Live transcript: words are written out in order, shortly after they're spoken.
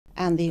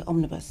and the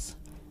omnibus.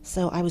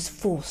 So I was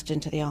forced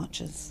into the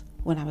Archers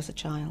when I was a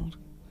child.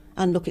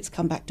 And look, it's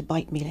come back to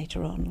bite me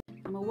later on.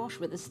 I'm awash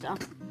with this stuff.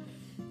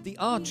 The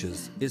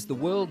Archers is the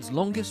world's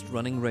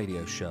longest-running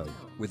radio show,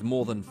 with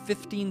more than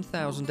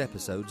 15,000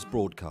 episodes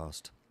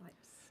broadcast.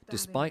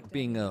 Despite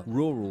being a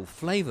rural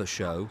flavour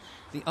show,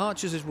 The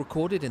Archers is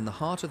recorded in the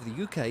heart of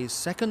the UK's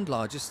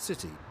second-largest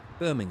city,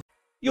 Birmingham.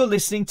 You're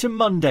listening to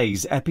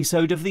Monday's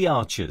episode of The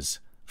Archers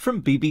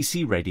from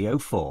BBC Radio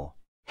 4.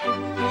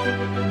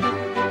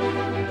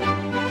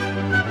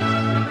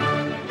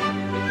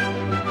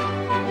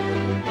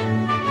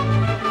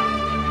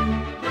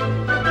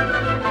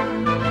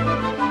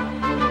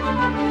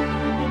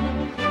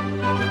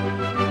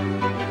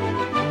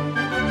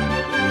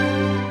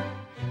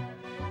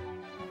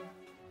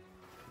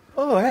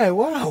 Oh, hey,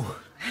 wow.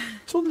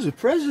 Tons of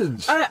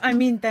presents. I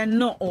mean, they're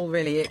not all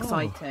really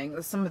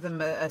exciting. Some of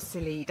them are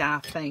silly,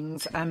 daft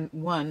things.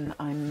 One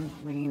I'm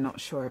really not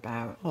sure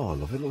about. Oh,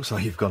 love, it looks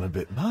like you've gone a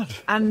bit mad.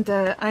 And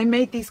I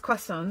made these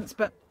croissants,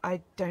 but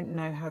I don't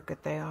know how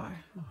good they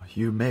are. Oh,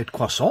 you made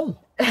croissant?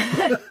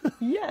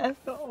 Yes.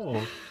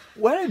 Oh,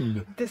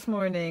 when? This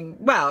morning.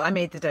 Well, I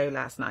made the dough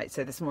last night,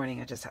 so this morning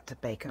I just had to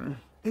bake them.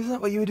 Is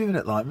that what you were doing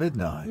at like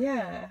midnight?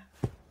 Yeah.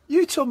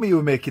 You told me you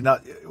were making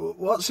that,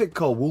 what's it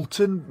called,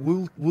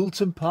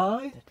 Woolton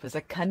pie? It was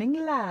a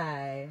cunning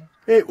lie.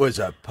 It was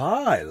a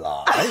pie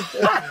lie?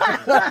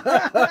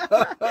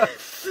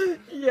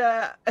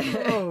 Yeah.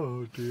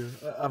 Oh, dear.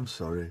 I'm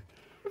sorry.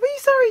 What are you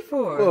sorry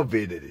for? Well,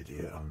 being an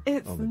idiot.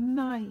 It's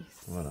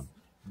nice. Well,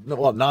 not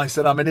what, nice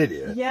that I'm an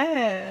idiot?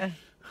 Yeah.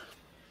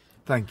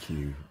 Thank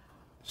you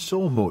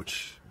so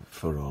much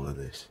for all of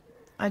this.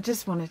 I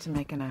just wanted to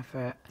make an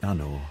effort. I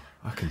know.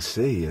 I can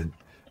see, and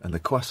the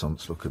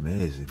croissants look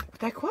amazing.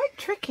 They're quite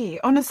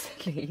tricky.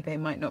 Honestly, they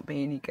might not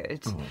be any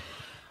good. Oh.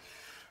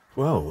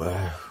 Well,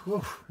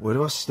 where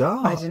do I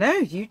start? I don't know.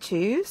 You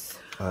choose.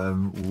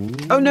 Ooh.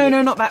 Oh, no,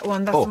 not that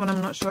one. That's the one I'm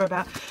not sure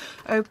about.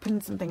 Open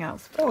something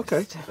else first. Oh,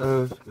 okay.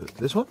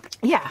 This one?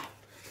 Yeah.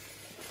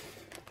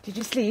 Did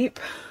you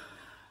sleep?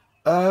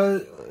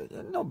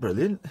 Not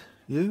brilliant.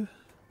 You?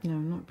 No,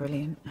 not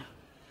brilliant.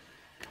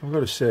 I've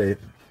got to say, it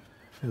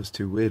feels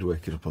too weird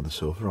waking up on the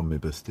sofa on my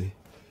birthday.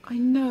 I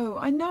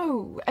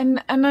know.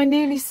 And I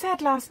nearly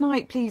said last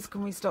night, please,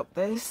 can we stop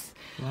this?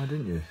 Why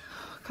didn't you?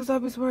 Because I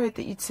was worried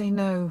that you'd say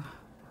no.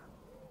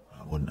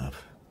 I wouldn't have.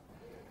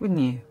 Wouldn't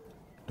you?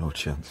 No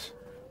chance.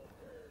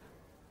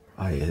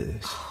 I hate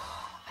this.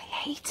 I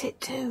hate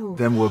it too.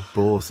 Then we're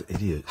both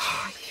idiots.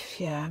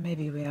 Yeah,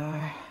 maybe we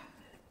are.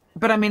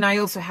 But I mean, I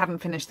also hadn't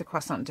finished the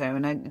croissant dough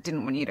and I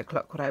didn't want you to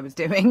clock what I was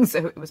doing,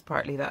 so it was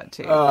partly that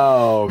too.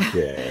 Oh,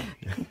 okay.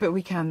 But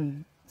we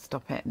can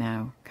stop it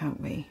now, can't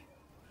we?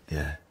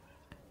 Yeah.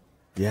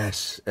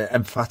 Yes,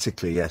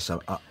 emphatically, yes.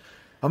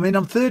 I mean,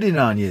 I'm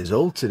 39 years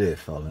old today,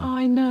 Fallon.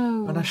 I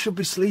know. And I should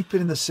be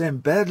sleeping in the same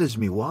bed as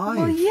me wife.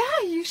 Well,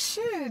 yeah, you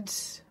should.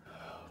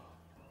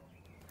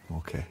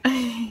 Okay.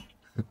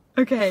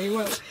 Okay,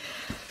 well.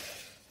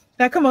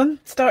 Now, come on,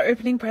 start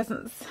opening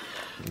presents.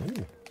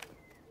 Ooh.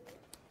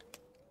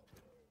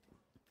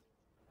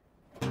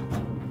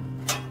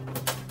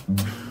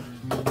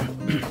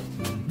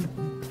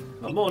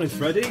 Good morning,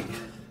 Freddie.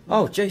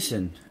 Oh,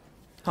 Jason.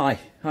 Hi.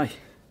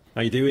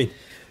 How you doing?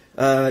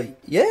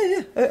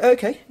 Yeah,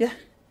 okay, yeah.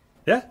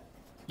 Yeah?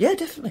 Yeah,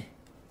 definitely.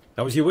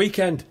 How was your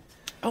weekend?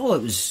 Oh,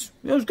 it was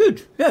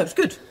good. Yeah, it was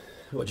good.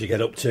 What'd you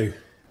get up to?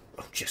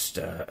 Oh, just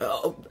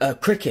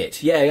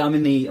cricket. Yeah, I'm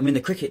in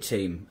the cricket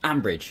team,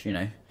 Ambridge, you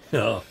know.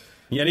 Oh,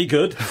 you any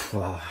good?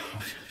 Well,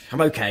 I'm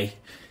okay.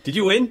 Did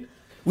you win?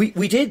 We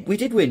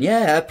did win,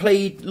 yeah.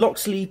 Played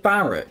Loxley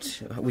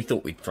Barrett. We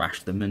thought we'd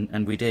thrash them,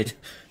 and we did.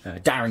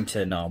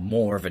 Darrington are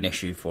more of an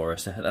issue for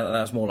us.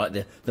 That's more like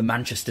the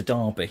Manchester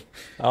derby.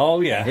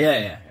 Oh, yeah.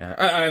 Yeah.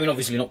 I mean,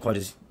 obviously not quite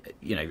as,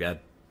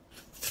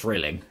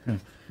 thrilling.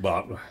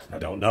 Well, I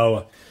don't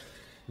know.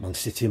 Man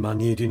City and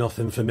Man U do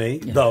nothing for me.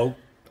 Yeah. Though,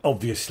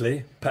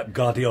 obviously, Pep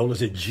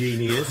Guardiola's a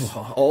genius.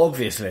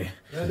 Obviously.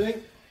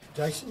 Ready?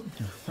 Jason?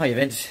 Hi,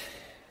 Vince.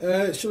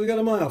 Shall we go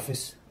to my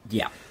office?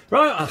 Yeah.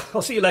 Right,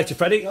 I'll see you later,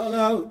 Freddie. Oh,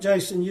 no,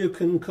 Jason, you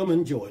can come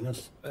and join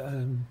us.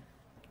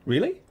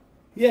 Really?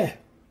 Yeah.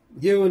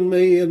 You and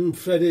me and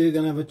Freddie are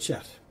going to have a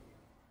chat.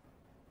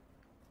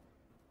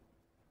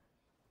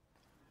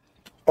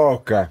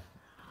 Okay,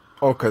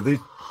 these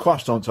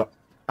croissants are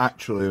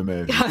actually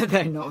amazing.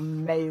 They're not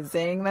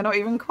amazing. They're not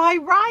even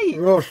quite right.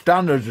 Your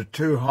standards are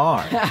too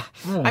high.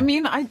 I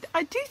mean, I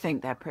do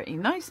think they're pretty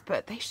nice,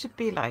 but they should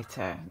be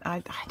lighter.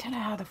 I don't know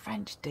how the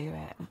French do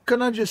it.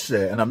 Can I just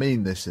say, and I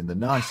mean this in the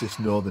nicest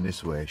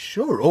northernest way,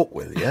 shut up,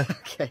 will you?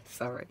 Okay,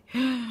 sorry.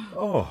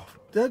 Oh,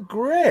 they're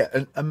great,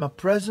 and my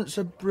presents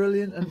are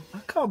brilliant, and I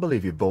can't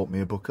believe you bought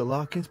me a book of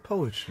Larkin's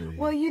poetry.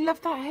 Well, you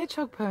love that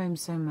hedgehog poem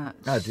so much.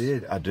 I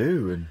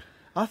do, and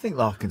I think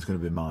Larkin's going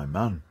to be my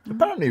man.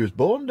 Apparently he was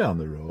born down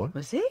the road.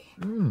 Was he?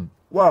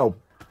 Well,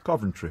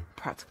 Coventry.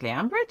 Practically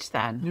Ambridge,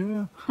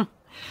 then. Yeah.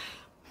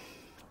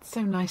 It's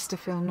so nice to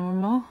feel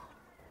normal.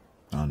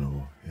 I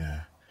know,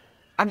 yeah.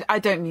 I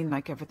don't mean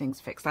like everything's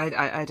fixed.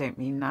 I don't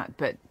mean that,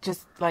 but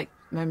just like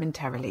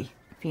momentarily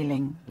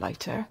feeling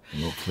lighter.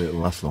 Hopefully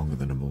it'll last longer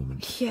than a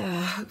moment.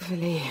 Yeah,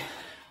 hopefully.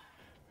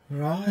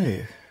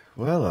 Right.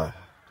 Well, I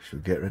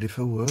should get ready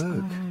for work.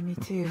 Me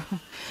too.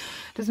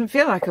 Doesn't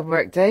feel like a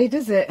work day,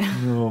 does it?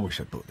 No, I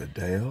wish I'd booked the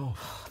day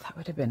off. That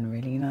would have been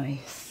really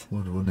nice.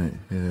 Wouldn't it?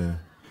 Yeah.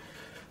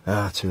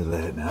 Ah, too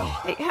late now.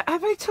 Hey,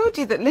 have I told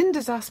you that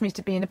Lynda's asked me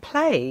to be in a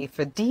play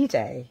for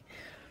D-Day?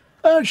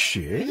 Oh,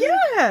 shit.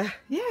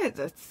 Yeah,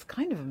 that's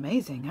kind of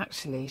amazing,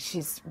 actually.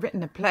 She's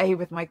written a play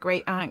with my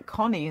great-aunt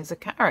Connie as a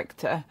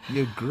character.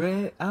 Your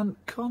great-aunt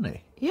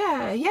Connie?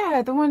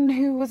 Yeah, the one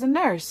who was a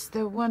nurse,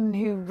 the one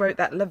who wrote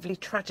that lovely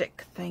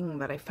tragic thing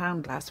that I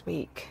found last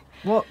week.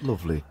 What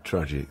lovely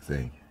tragic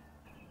thing?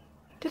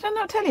 Did I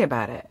not tell you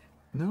about it?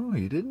 No,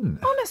 you didn't.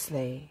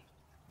 Honestly.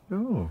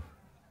 No.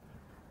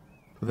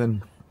 But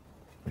then,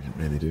 we didn't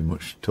really do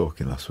much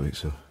talking last week,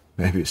 so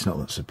maybe it's not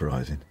that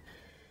surprising.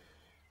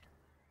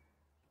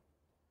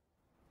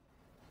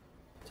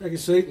 Take a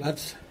seat,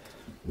 lads.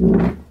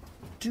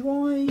 Do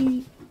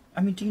you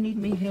need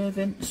me here,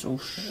 Vince, or...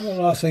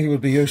 Well, I think it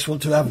would be useful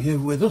to have you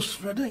with us,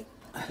 Freddie.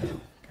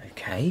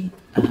 Okay,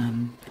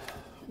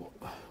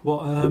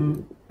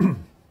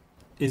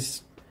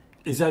 Is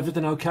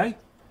everything okay?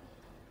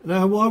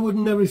 Now, why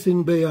wouldn't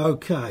everything be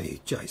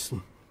okay,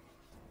 Jason?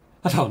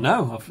 I don't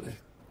know.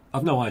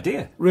 I've no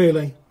idea.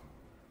 Really?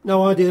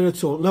 No idea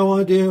at all? No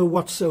idea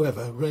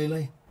whatsoever,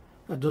 really?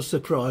 That does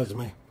surprise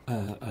me.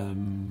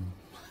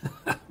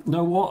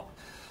 No, what?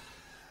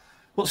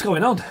 What's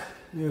going on?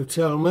 You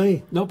tell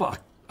me. No, but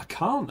I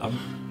can't. I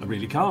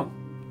really can't.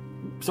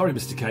 Sorry,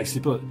 Mr. Casey,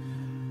 but...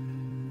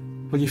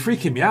 Well, you're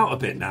freaking me out a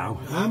bit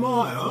now. Am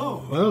I?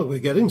 Oh, well, we're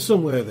getting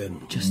somewhere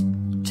then. just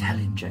tell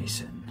him,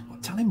 Jason.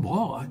 Tell him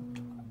what?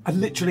 I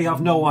literally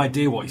have no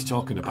idea what he's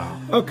talking about.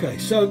 OK,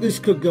 so this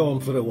could go on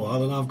for a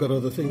while, and I've got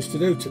other things to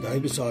do today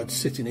besides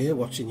sitting here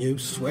watching you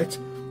sweat.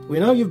 We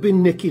know you've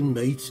been nicking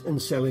meat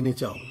and selling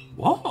it on.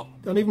 What?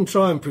 Don't even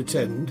try and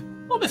pretend.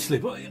 Honestly,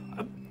 but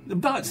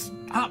that's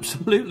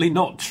absolutely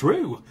not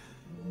true.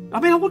 I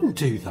mean, I wouldn't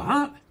do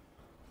that.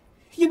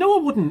 You know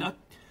I wouldn't.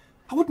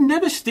 I would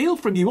never steal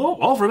from you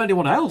or from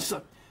anyone else.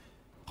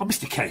 Oh,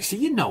 Mr. Casey,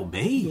 you know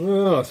me.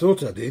 Well, I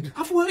thought I did.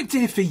 I've worked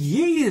here for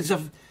years.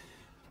 I've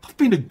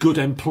been a good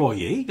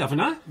employee,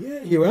 haven't I?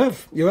 Yeah, you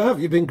have. You have.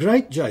 You've been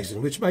great,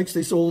 Jason, which makes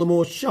this all the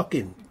more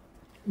shocking.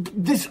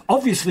 There's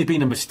obviously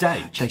been a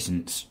mistake.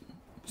 Jason,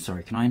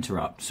 sorry, can I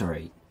interrupt?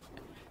 Sorry.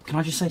 Can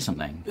I just say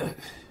something?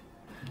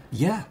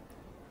 Yeah.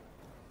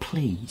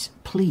 Please,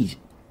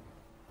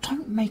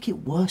 don't make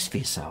it worse for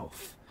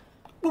yourself.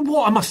 Well,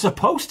 what am I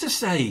supposed to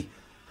say?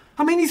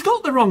 I mean, he's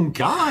got the wrong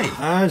guy.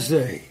 Has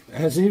he?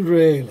 Has he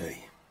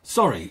really?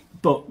 Sorry,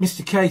 but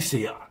Mr.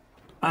 Casey,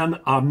 and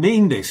I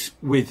mean this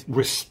with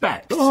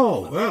respect.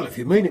 Oh, well, if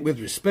you mean it with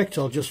respect,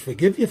 I'll just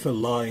forgive you for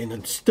lying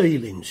and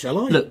stealing, shall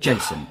I? Look,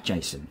 Jason,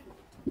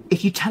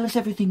 if you tell us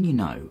everything you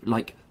know,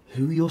 like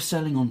who you're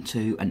selling on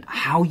to and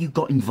how you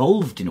got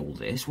involved in all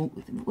this, well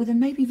then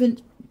maybe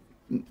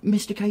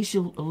Mr. Casey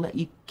will let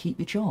you keep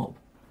your job.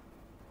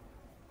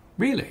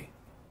 Really?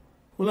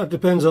 Well, that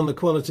depends on the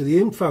quality of the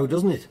info,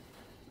 doesn't it?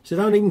 So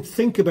don't even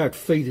think about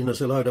feeding us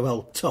a load of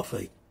old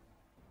toffee.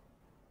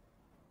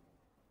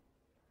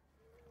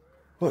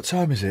 What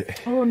time is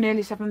it? Oh,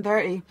 nearly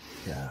 7:30.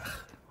 Yeah,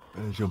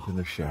 better jump in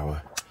the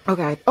shower.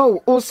 Okay.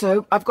 Oh,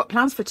 also, I've got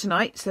plans for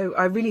tonight, so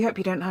I really hope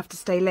you don't have to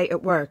stay late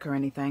at work or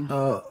anything.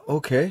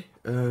 OK.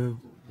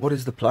 What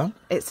is the plan?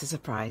 It's a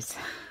surprise.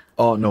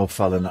 Oh, no,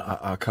 Fallon,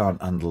 I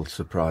can't handle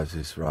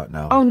surprises right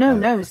now. Oh,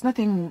 no, it's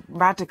nothing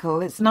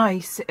radical. It's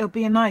nice. It'll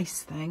be a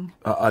nice thing.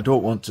 I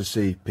don't want to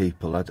see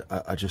people.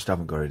 I just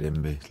haven't got it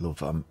in me,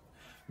 love. I'm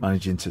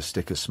managing to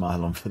stick a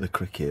smile on for the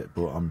cricket,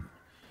 but I'm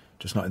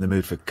just not in the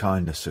mood for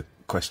kindness or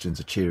questions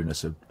or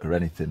cheeriness or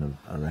anything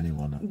or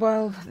anyone.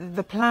 Well,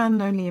 the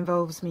plan only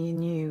involves me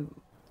and you.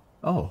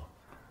 Oh.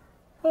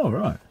 Oh,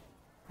 right.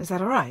 Is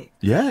that all right?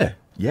 Yeah.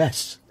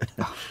 Yes.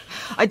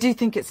 I do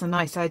think it's a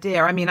nice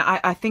idea. I mean,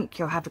 I think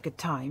you'll have a good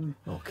time.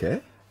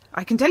 OK.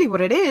 I can tell you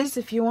what it is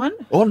if you want.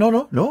 Oh,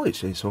 no,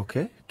 it's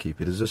OK. Keep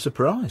it as a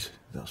surprise.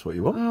 That's what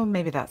you want. Oh,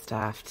 maybe that's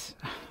daft.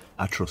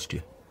 I trust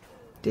you.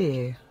 Do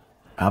you?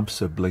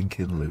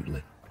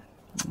 Abso-blinking-lutely.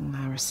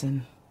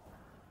 Harrison.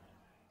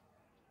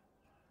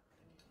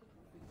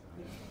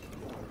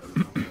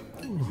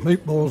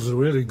 Meatballs are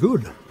really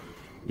good.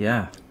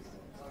 Yeah.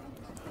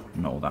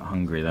 I'm not all that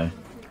hungry, though.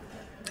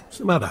 What's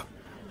the matter?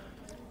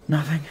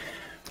 Nothing.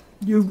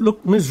 You've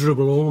looked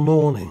miserable all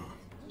morning.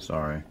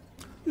 Sorry.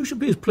 You should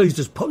be as pleased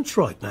as Punch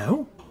right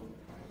now.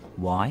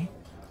 Why?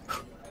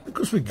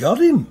 Because we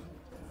got him.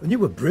 And you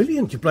were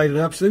brilliant. You played an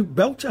absolute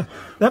belter.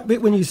 That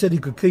bit when you said he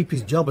could keep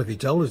his job if he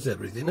told us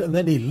everything, and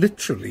then he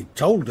literally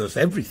told us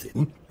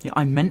everything. Yeah,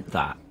 I meant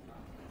that.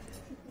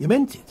 You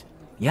meant it?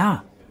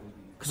 Yeah.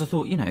 Because I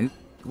thought,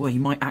 he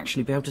might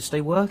actually be able to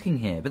stay working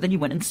here. But then you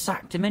went and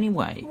sacked him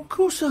anyway. Of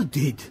course I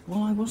did.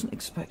 Well, I wasn't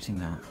expecting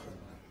that.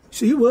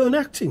 So you weren't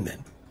acting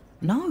then?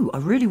 No, I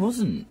really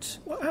wasn't.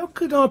 Well, how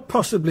could I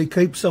possibly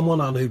keep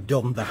someone on who'd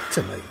done that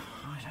to me?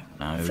 I don't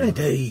know.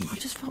 Freddie! I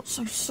just felt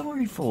so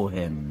sorry for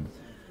him.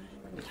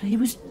 He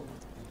was...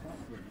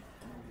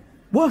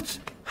 What?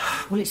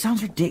 Well, it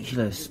sounds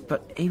ridiculous,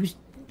 but he was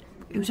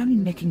only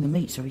nicking the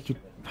meat so he could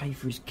pay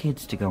for his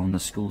kids to go on the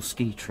school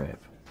ski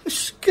trip. A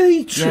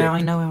ski trip? Yeah,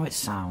 I know how it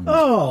sounds.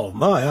 Oh,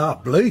 my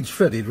heart bleeds,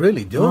 Freddie, it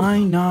really does. I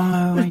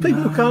know, There's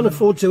people who can't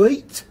afford to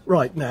eat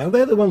right now.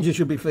 They're the ones you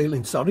should be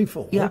feeling sorry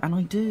for. Yeah, and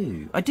I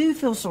do. I do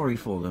feel sorry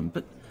for them,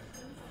 but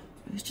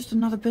there's just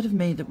another bit of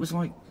me that was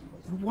like,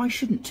 why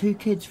shouldn't two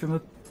kids from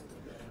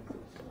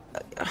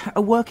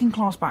a working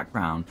class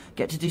background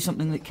get to do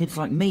something that kids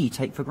like me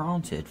take for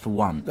granted for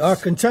once? I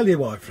can tell you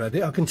why,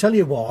 Freddie. I can tell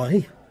you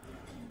why.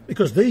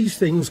 Because these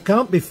things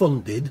can't be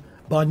funded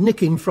by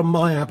nicking from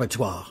my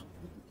abattoir.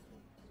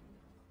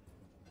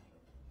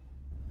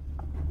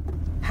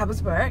 How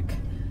was work?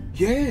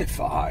 Yeah,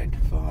 fine.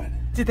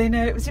 Did they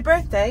know it was your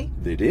birthday?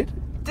 They did.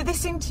 Did they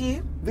sing to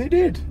you? They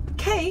did.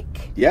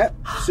 Cake? Yeah,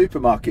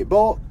 supermarket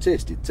bought,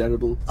 tasted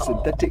terrible,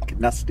 synthetic,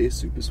 nasty,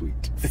 super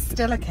sweet.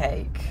 Still a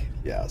cake?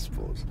 Yeah, I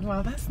suppose.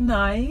 Well, that's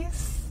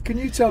nice. Can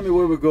you tell me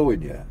where we're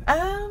going yet?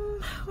 Well,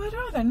 I'd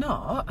rather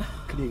not.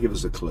 Can you give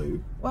us a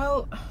clue?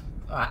 Well,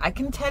 I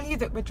can tell you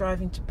that we're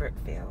driving to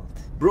Brookfield.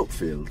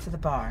 Brookfield? To the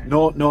barn.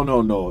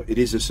 No. It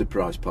is a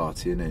surprise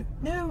party, isn't it?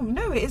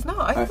 No, it is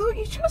not. I thought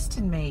you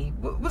trusted me.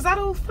 Was that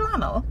all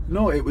flannel?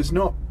 No, it was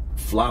not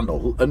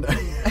flannel, and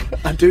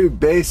I do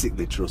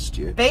basically trust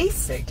you.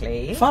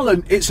 Basically?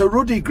 Fallon, it's a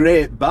ruddy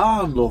great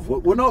barn, love.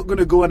 We're not going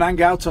to go and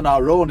hang out on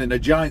our own in a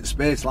giant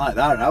space like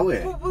that, are we?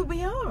 Well,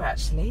 we are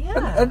actually,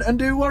 yeah. And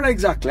do what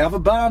exactly? Have a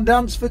barn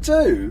dance for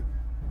two?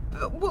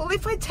 Well,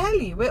 if I tell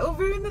you, it'll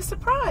ruin the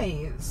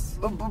surprise.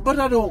 But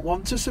I don't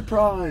want a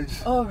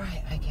surprise. All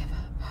right, I give up.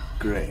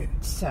 Great.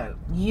 So,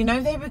 you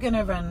know they were going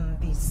to run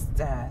these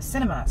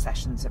cinema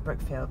sessions at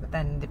Brookfield, but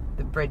then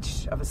the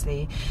bridge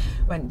obviously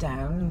went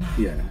down.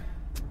 Yeah.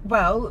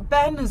 Well,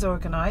 Ben has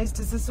organised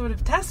as a sort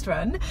of test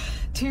run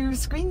to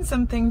screen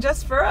something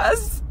just for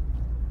us.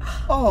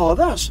 Oh,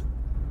 that's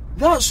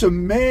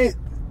amazing.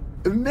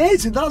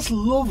 That's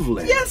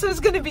lovely. Yeah, so it's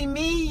going to be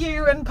me,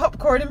 you, and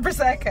popcorn and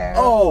Prosecco.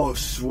 Oh,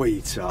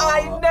 sweetheart.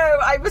 I know.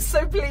 I was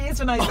so pleased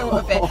when I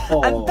thought of it.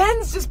 And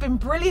Ben's just been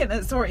brilliant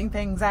at sorting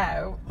things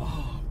out.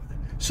 Oh,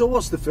 so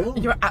what's the film?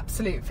 Your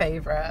absolute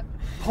favourite.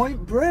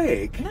 Point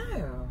Break?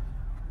 No.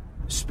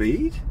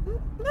 Speed?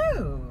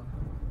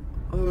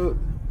 No.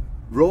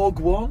 Rogue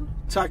One?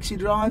 Taxi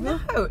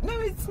Driver? No,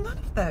 it's none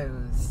of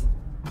those.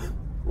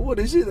 What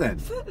is it then?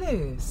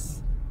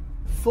 Footloose.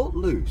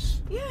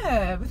 Footloose?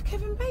 Yeah, with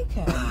Kevin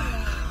Bacon.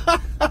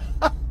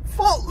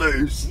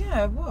 Footloose?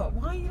 Yeah, what?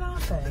 Why are you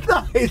laughing?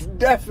 That is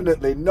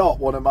definitely not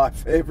one of my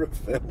favourite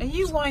films. Are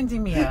you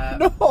winding me up?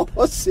 No,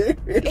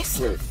 seriously. It's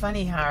not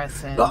funny,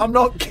 Harrison. No, I'm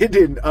not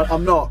kidding.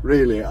 I'm not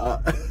really.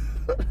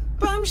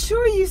 But I'm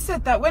sure you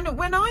said that.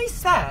 When I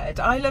said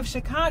I love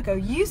Chicago,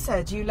 you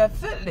said you love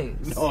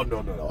Footloose.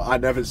 No. I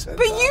never said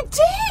but that. You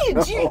did!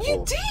 No.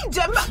 You did!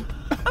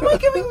 Am I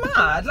going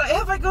mad? Like,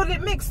 have I got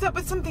it mixed up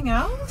with something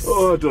else?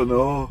 Oh, I don't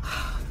know.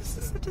 This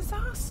is a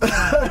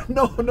disaster.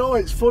 No,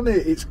 it's funny.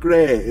 It's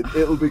great.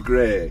 It'll be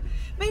great.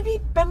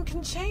 Maybe Ben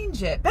can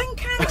change it. Ben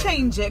can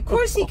change it. Of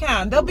course he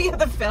can. There'll be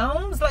other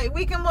films. Like,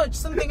 we can watch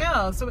something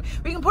else. So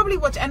we can probably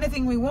watch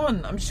anything we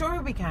want. I'm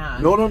sure we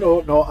can. No.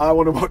 I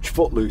want to watch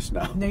Footloose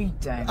now. No, you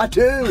don't. I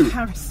do.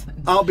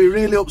 Harrison. I'll be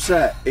really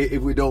upset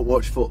if we don't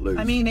watch Footloose.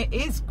 I mean, it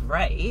is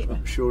great.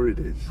 I'm sure it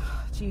is.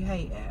 Do you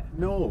hate it?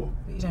 No.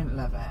 But you don't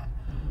love it?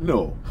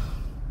 No.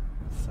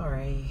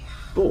 Sorry.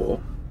 But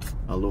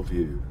I love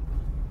you.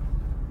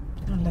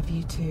 I love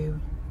you too.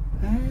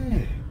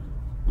 Hey,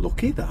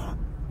 lucky that.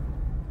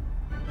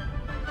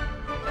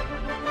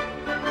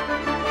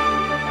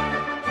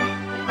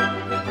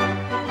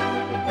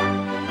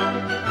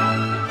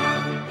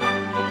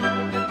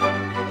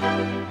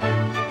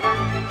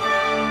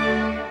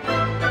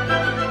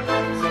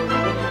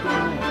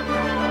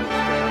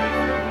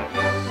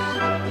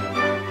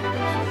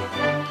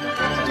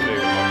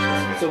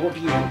 So what do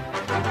you do?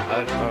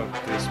 I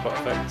do spot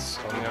effects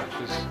on the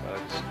archers.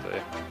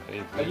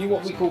 Are you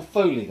what we call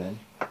Foley then?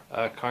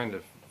 Kind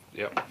of,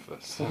 yep.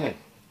 Okay.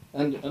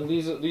 And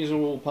these are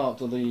all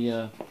part of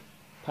the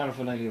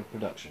paraphernalia of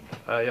production?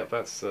 Yep,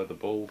 that's the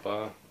bull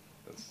bar.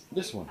 That's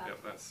this one?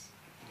 Yep, that's...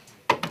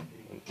 I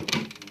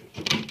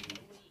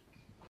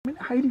mean,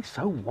 Hayley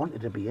so wanted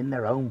to be in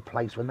their own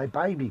place when their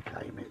baby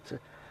came. It's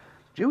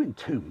due in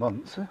 2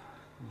 months.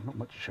 Not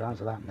much chance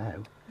of that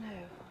now. No.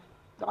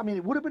 I mean,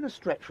 it would have been a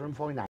stretch for them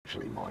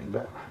financially, mind,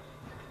 but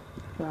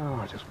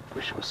I just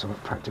wish there was something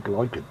practical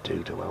I could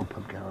do to help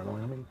them,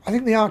 Caroline. I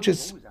think The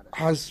Archers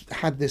has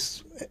had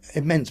this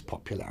immense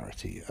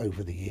popularity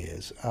over the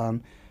years,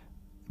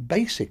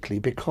 basically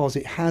because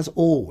it has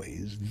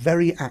always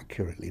very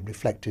accurately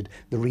reflected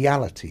the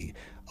reality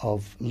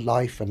of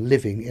life and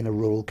living in a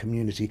rural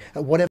community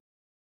at whatever